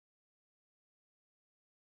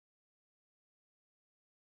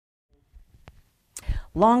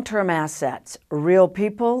Long-term assets, real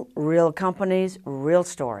people, real companies, real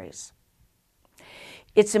stories.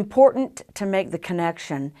 It's important to make the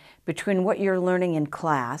connection between what you're learning in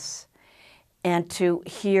class and to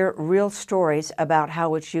hear real stories about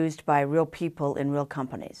how it's used by real people in real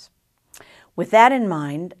companies. With that in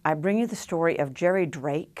mind, I bring you the story of Jerry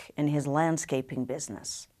Drake and his landscaping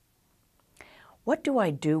business. What do I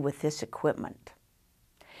do with this equipment?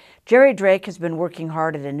 Jerry Drake has been working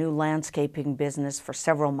hard at a new landscaping business for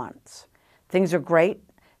several months. Things are great,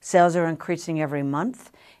 sales are increasing every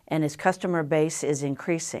month, and his customer base is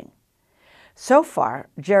increasing. So far,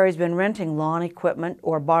 Jerry's been renting lawn equipment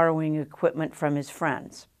or borrowing equipment from his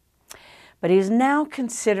friends. But he's now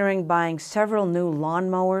considering buying several new lawn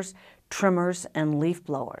mowers, trimmers, and leaf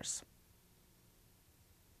blowers.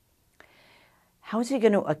 How is he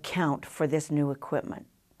going to account for this new equipment?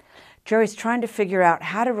 Jerry's trying to figure out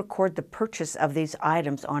how to record the purchase of these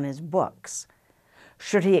items on his books.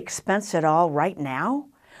 Should he expense it all right now?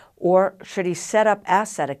 Or should he set up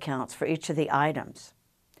asset accounts for each of the items?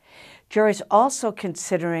 Jerry's also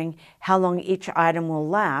considering how long each item will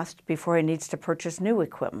last before he needs to purchase new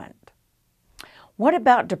equipment. What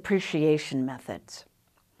about depreciation methods?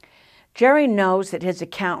 Jerry knows that his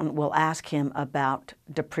accountant will ask him about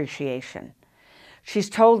depreciation. She's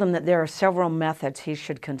told him that there are several methods he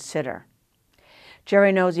should consider.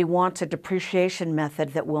 Jerry knows he wants a depreciation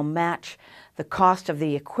method that will match the cost of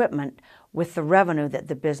the equipment with the revenue that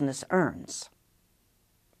the business earns.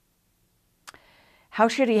 How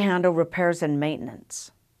should he handle repairs and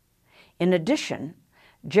maintenance? In addition,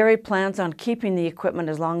 Jerry plans on keeping the equipment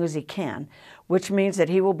as long as he can, which means that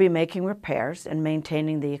he will be making repairs and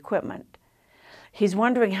maintaining the equipment. He's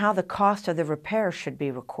wondering how the cost of the repairs should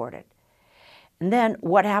be recorded. And then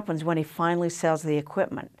what happens when he finally sells the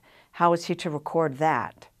equipment? How is he to record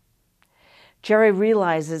that? Jerry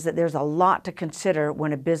realizes that there's a lot to consider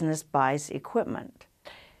when a business buys equipment.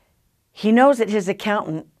 He knows that his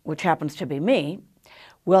accountant, which happens to be me,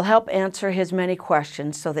 will help answer his many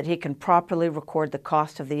questions so that he can properly record the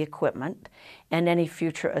cost of the equipment and any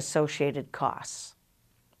future associated costs.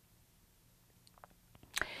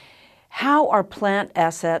 How are plant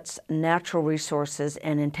assets, natural resources,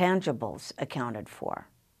 and intangibles accounted for?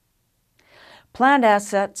 Plant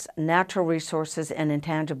assets, natural resources, and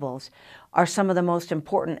intangibles are some of the most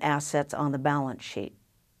important assets on the balance sheet.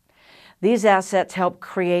 These assets help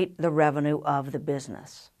create the revenue of the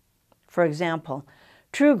business. For example,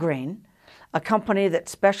 TruGreen, a company that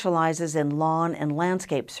specializes in lawn and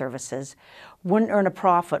landscape services, wouldn't earn a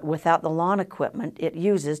profit without the lawn equipment it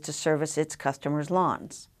uses to service its customers'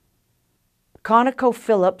 lawns.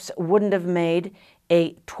 ConocoPhillips wouldn't have made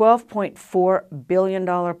a $12.4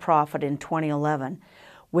 billion profit in 2011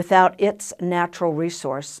 without its natural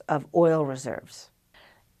resource of oil reserves.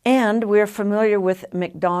 And we're familiar with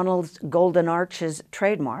McDonald's Golden Arches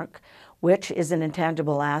trademark, which is an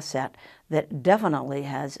intangible asset that definitely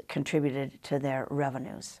has contributed to their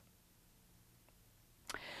revenues.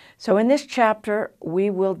 So in this chapter,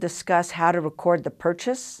 we will discuss how to record the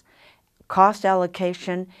purchase, cost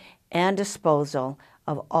allocation, and disposal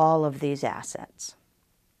of all of these assets.